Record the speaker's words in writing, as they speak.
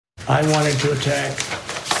I wanted to attack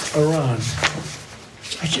Iran.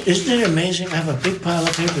 Isn't it amazing? I have a big pile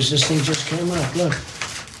of papers. This thing just came up. Look.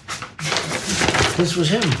 This was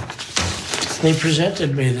him. They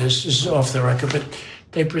presented me this. This is off the record, but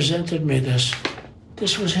they presented me this.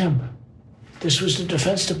 This was him. This was the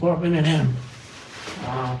Defense Department and him.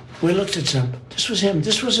 Wow. We looked at some. This was him.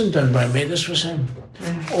 This wasn't done by me. This was him.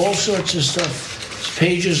 All sorts of stuff. It's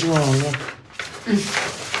pages long. Look.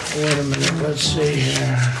 Wait a minute. Let's see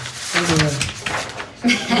here.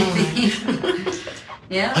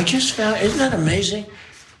 Yeah. I just found, isn't that amazing?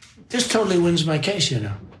 This totally wins my case, you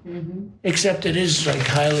know. Mm-hmm. Except it is like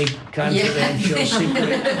highly confidential,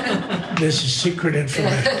 secret. This is secret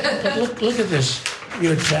information. But look at this.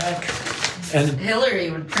 You attack, and Hillary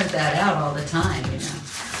would print that out all the time, you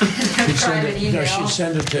know. She'd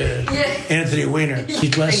send it to Anthony Weiner.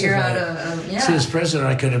 Declassified. See, as president,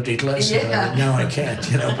 I could have declassified it. Now I can't,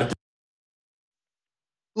 you know. But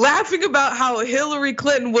laughing about how Hillary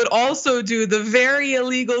Clinton would also do the very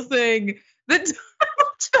illegal thing that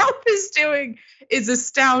Donald Trump is doing is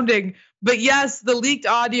astounding. But yes, the leaked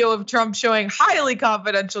audio of Trump showing highly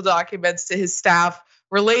confidential documents to his staff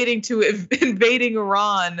relating to invading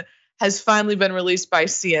Iran has finally been released by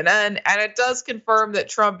CNN. And it does confirm that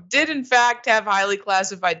Trump did in fact have highly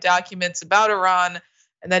classified documents about Iran,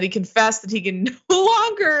 and that he confessed that he can no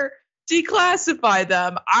longer declassify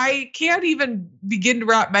them. I can't even begin to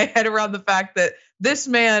wrap my head around the fact that this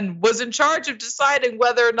man was in charge of deciding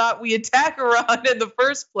whether or not we attack Iran in the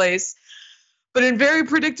first place. But in very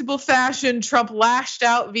predictable fashion, Trump lashed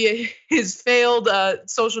out via his failed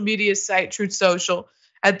social media site, Truth Social,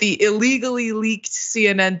 at the illegally leaked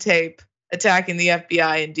CNN tape attacking the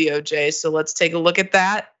FBI and DOJ. So let's take a look at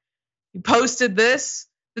that. He posted this.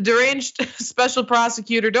 The deranged special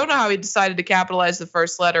prosecutor, don't know how he decided to capitalize the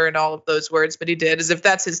first letter in all of those words, but he did, as if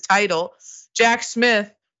that's his title. Jack Smith,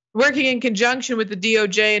 working in conjunction with the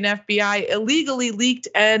DOJ and FBI, illegally leaked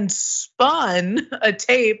and spun a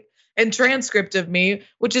tape and transcript of me,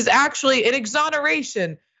 which is actually an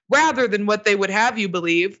exoneration rather than what they would have you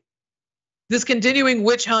believe. This continuing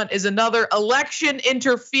witch hunt is another election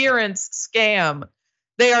interference scam.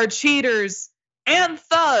 They are cheaters and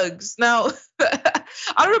thugs. Now, I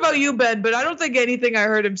don't know about you, Ben, but I don't think anything I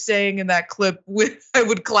heard him saying in that clip I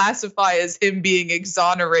would classify as him being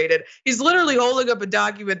exonerated. He's literally holding up a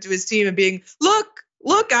document to his team and being, look,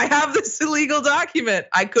 I have this illegal document.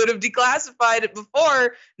 I could have declassified it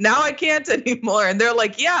before. Now I can't anymore. And they're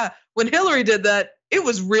like, yeah, when Hillary did that, it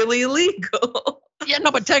was really illegal. Yeah, no,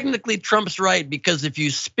 but technically Trump's right, because if you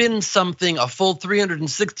spin something a full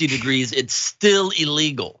 360 degrees, it's still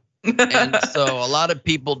illegal. And so a lot of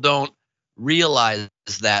people don't realize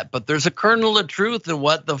that, but there's a kernel of truth in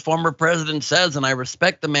what the former president says, and I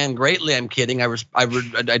respect the man greatly. I'm kidding.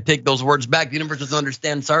 I take those words back. The universe doesn't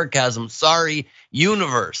understand sarcasm. Sorry,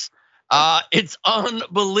 universe. It's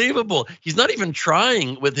unbelievable. He's not even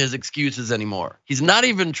trying with his excuses anymore. He's not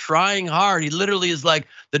even trying hard. He literally is like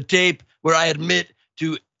the tape where I admit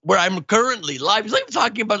to where I'm currently live. He's not even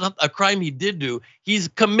talking about a crime he did do. He's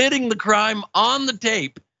committing the crime on the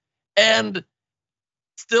tape and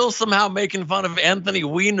still somehow making fun of Anthony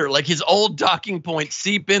Weiner. Like his old talking points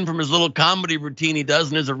seep in from his little comedy routine he does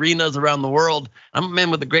in his arenas around the world. I'm a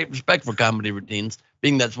man with a great respect for comedy routines,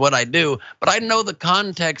 being that's what I do, but I know the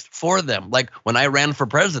context for them. Like when I ran for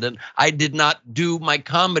president, I did not do my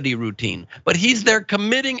comedy routine, but he's there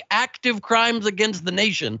committing active crimes against the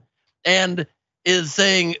nation and is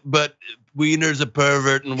saying, but Weiner's a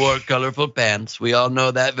pervert and wore colorful pants. We all know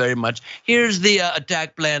that very much. Here's the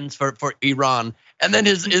attack plans for Iran. And then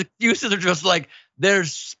his excuses are just like, they're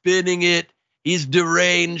spinning it. He's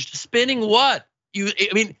deranged. Spinning what? I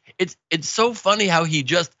mean, it's so funny how he's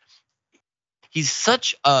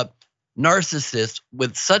such a narcissist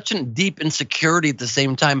with such a deep insecurity at the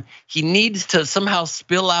same time. He needs to somehow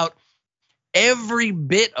spill out every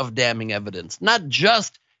bit of damning evidence, not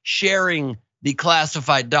just sharing the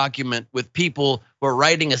classified document with people who are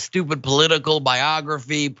writing a stupid political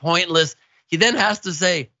biography, pointless. He then has to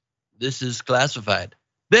say, this is classified.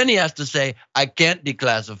 Then he has to say, I can't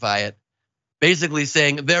declassify it. Basically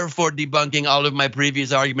saying, therefore debunking all of my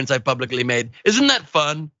previous arguments I publicly made. Isn't that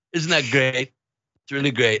fun? Isn't that great? It's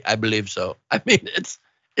really great. I believe so. I mean,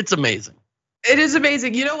 it's amazing. It is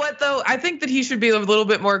amazing. You know what, though? I think that he should be a little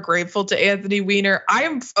bit more grateful to Anthony Weiner. I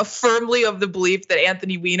am firmly of the belief that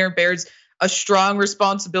Anthony Weiner bears a strong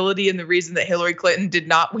responsibility in the reason that Hillary Clinton did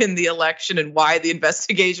not win the election and why the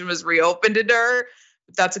investigation was reopened into her.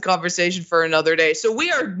 That's a conversation for another day. So we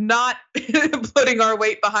are not putting our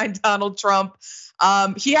weight behind Donald Trump.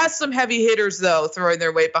 He has some heavy hitters, though, throwing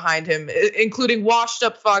their weight behind him, including washed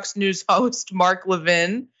up Fox News host Mark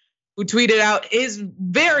Levin. who tweeted out his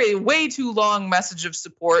way too long message of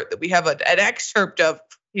support that we have an excerpt of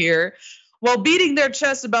here. While beating their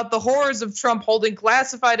chests about the horrors of Trump holding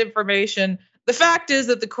classified information, the fact is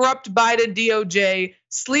that the corrupt Biden DOJ,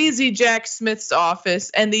 sleazy Jack Smith's office,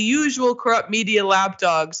 and the usual corrupt media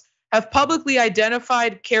lapdogs have publicly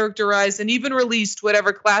identified, characterized, and even released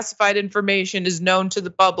whatever classified information is known to the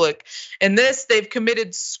public. In this, they've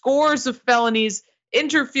committed scores of felonies,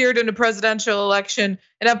 interfered in a presidential election,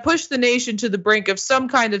 and have pushed the nation to the brink of some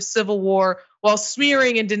kind of civil war while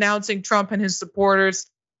smearing and denouncing Trump and his supporters.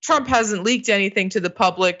 Trump hasn't leaked anything to the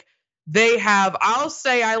public. They have. I'll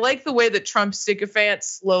say I like the way that Trump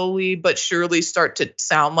sycophants slowly but surely start to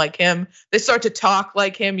sound like him. They start to talk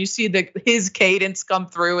like him. You see his cadence come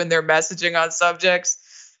through in their messaging on subjects.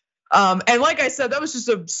 And like I said, that was just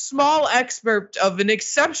a small excerpt of an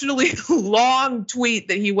exceptionally long tweet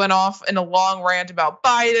that he went off in a long rant about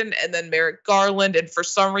Biden and then Merrick Garland, and for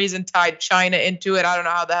some reason tied China into it. I don't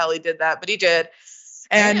know how the hell he did that, but he did.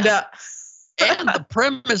 And the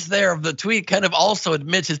premise there of the tweet kind of also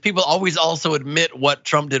admits, his people always also admit what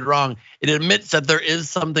Trump did wrong. It admits that there is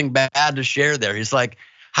something bad to share there. He's like,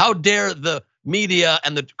 how dare the media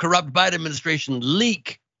and the corrupt Biden administration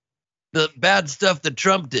leak the bad stuff that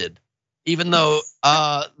Trump did? Even though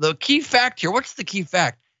the key fact here, what's the key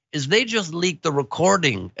fact? Is they just leaked the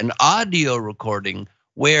recording, an audio recording,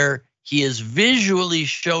 where he is visually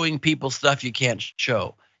showing people stuff you can't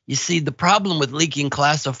show. You see, the problem with leaking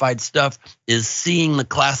classified stuff is seeing the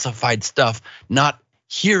classified stuff, not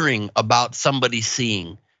hearing about somebody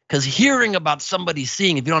seeing. Because hearing about somebody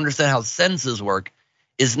seeing, if you don't understand how senses work,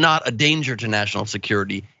 is not a danger to national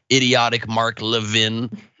security. Idiotic Mark Levin,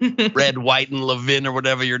 Red, White, and Levin, or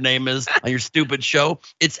whatever your name is on your stupid show.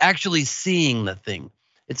 It's actually seeing the thing.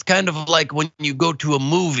 It's kind of like when you go to a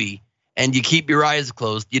movie and you keep your eyes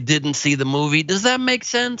closed, you didn't see the movie. Does that make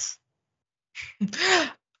sense?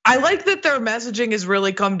 I like that their messaging has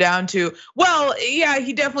really come down to, well, yeah,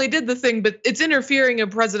 he definitely did the thing, but it's interfering in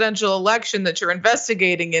a presidential election that you're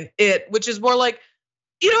investigating in it, which is more like,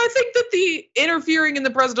 I think that the interfering in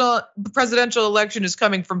the presidential election is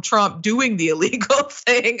coming from Trump doing the illegal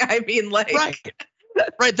thing. I mean, like,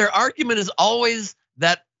 right. Their argument is always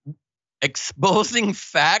that exposing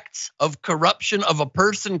facts of corruption of a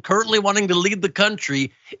person currently wanting to lead the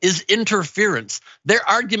country is interference. Their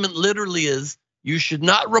argument literally is, you should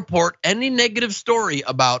not report any negative story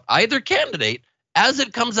about either candidate as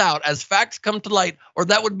it comes out, as facts come to light, or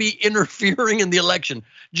that would be interfering in the election.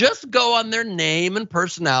 Just go on their name and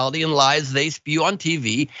personality and lies they spew on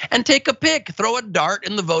TV and take a pick, throw a dart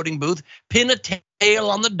in the voting booth, pin a tail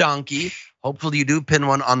on the donkey. Hopefully you do pin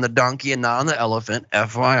one on the donkey and not on the elephant,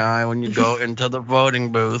 FYI, when you go into the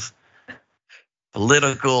voting booth.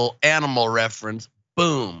 Political animal reference,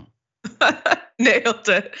 boom. Nailed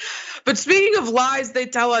it. But speaking of lies they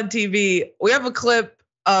tell on TV, we have a clip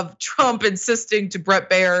of Trump insisting to Brett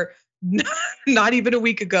Baier, not even a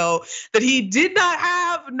week ago, that he did not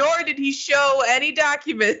have, nor did he show any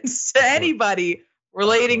documents to anybody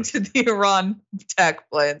relating to the Iran attack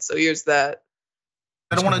plan. So here's that.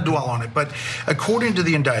 I don't want to dwell on it, but according to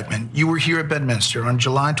the indictment, you were here at Bedminster on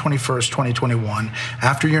July 21st, 2021,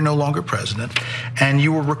 after you're no longer president, and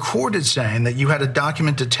you were recorded saying that you had a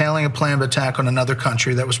document detailing a plan of attack on another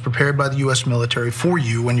country that was prepared by the US military for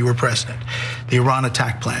you when you were president. The Iran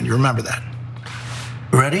attack plan, you remember that?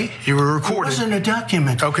 Ready? You were recorded. It wasn't a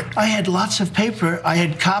document. Okay. I had lots of paper. I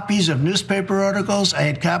had copies of newspaper articles. I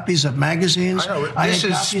had copies of magazines. I know. This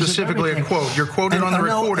is specifically a quote. You're quoted on the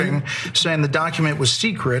recording saying the document was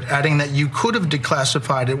secret, adding that you could have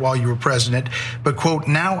declassified it while you were president, but quote,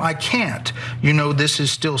 now I can't. This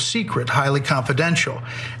is still secret, highly confidential.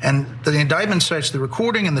 And the indictment cites the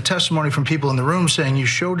recording and the testimony from people in the room saying you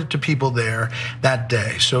showed it to people there that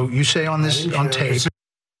day. So you say on this, on tape.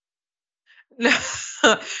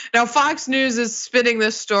 Now, Fox News is spinning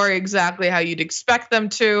this story exactly how you'd expect them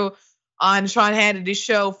to. On Sean Hannity's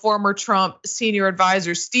show, former Trump senior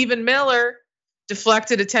advisor Stephen Miller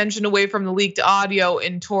deflected attention away from the leaked audio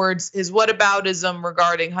and towards his whataboutism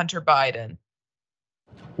regarding Hunter Biden.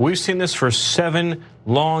 We've seen this for 7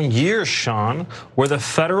 long years, Sean, where the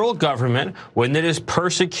federal government, when it is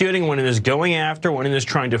persecuting, when it is going after, when it is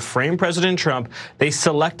trying to frame President Trump, they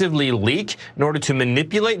selectively leak in order to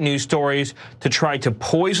manipulate news stories, to try to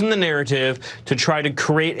poison the narrative, to try to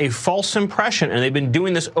create a false impression. And they've been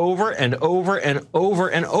doing this over and over and over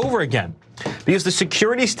and over again. Because the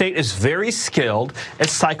security state is very skilled at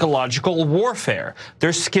psychological warfare.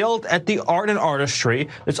 They're skilled at the art and artistry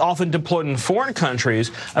that's often deployed in foreign countries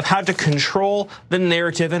of how to control the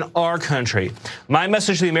narrative in our country. My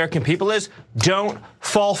message to the American people is don't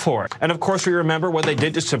fall for it. And of course, we remember what they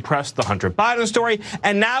did to suppress the Hunter Biden story,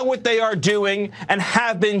 and now what they are doing and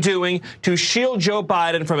have been doing to shield Joe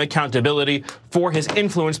Biden from accountability for his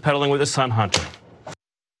influence peddling with his son Hunter.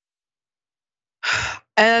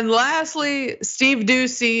 And lastly, Steve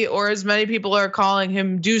Ducey, or as many people are calling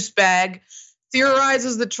him, Douchebag,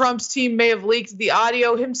 theorizes that Trump's team may have leaked the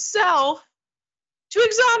audio himself to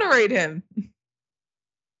exonerate him.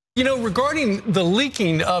 You know, regarding the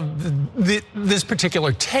leaking of this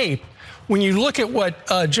particular tape, when you look at what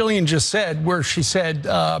Jillian just said, where she said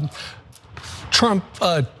Trump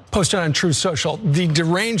posted on Truth Social, the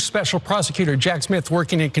deranged special prosecutor Jack Smith,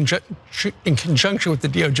 working in conjunction with the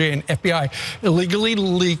DOJ and FBI, illegally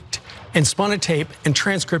leaked and spun a tape and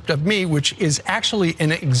transcript of me, which is actually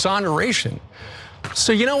an exoneration.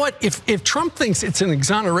 So you know what? If Trump thinks it's an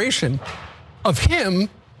exoneration of him,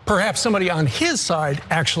 perhaps somebody on his side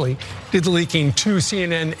actually did the leaking to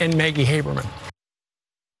CNN and Maggie Haberman.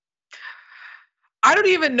 I don't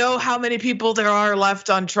even know how many people there are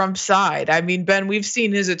left on Trump's side. I mean, Ben, we've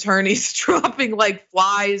seen his attorneys dropping like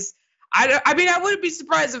flies. I mean, I wouldn't be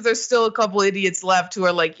surprised if there's still a couple idiots left who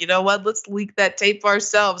are like, you know what, let's leak that tape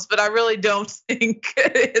ourselves. But I really don't think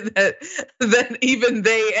that even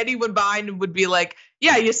anyone behind him would be like,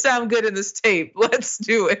 yeah, you sound good in this tape. Let's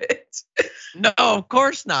do it. No, of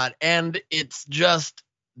course not. And it's just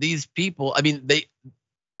these people. I mean,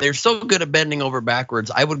 they're so good at bending over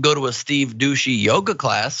backwards. I would go to a Steve Ducey yoga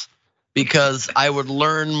class because I would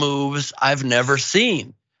learn moves I've never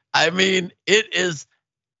seen. I mean,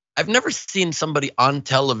 I've never seen somebody on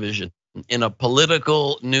television in a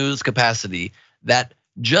political news capacity that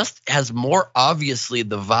just has more obviously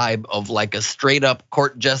the vibe of like a straight up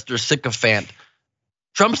court jester sycophant.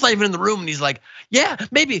 Trump's not even in the room and he's like, yeah,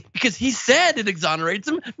 maybe because he said it exonerates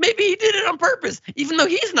him. Maybe he did it on purpose, even though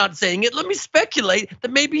he's not saying it. Let me speculate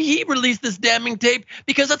that maybe he released this damning tape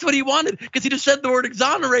because that's what he wanted, because he just said the word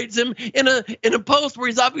exonerates him in a post where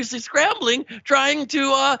he's obviously scrambling, trying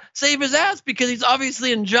to save his ass because he's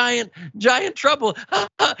obviously in giant trouble.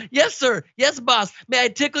 Yes, sir. Yes, boss. May I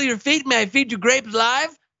tickle your feet? May I feed you grapes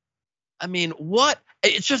live? I mean, what?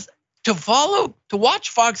 It's just to watch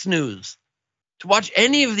Fox News, to watch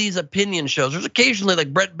any of these opinion shows. There's occasionally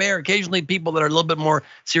like Brett Baer, occasionally people that are a little bit more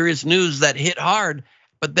serious news that hit hard.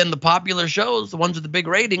 But then the popular shows, the ones with the big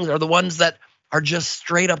ratings, are the ones that are just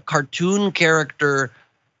straight up cartoon character,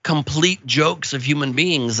 complete jokes of human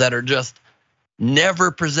beings that are just never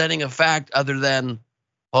presenting a fact other than,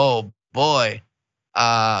 oh boy,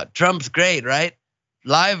 Trump's great, right?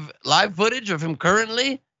 Live footage of him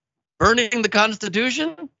currently burning the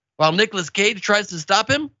Constitution while Nicolas Cage tries to stop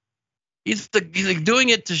him. He's doing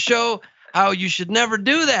it to show how you should never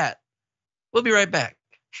do that. We'll be right back.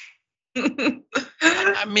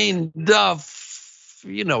 I mean,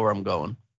 you know where I'm going.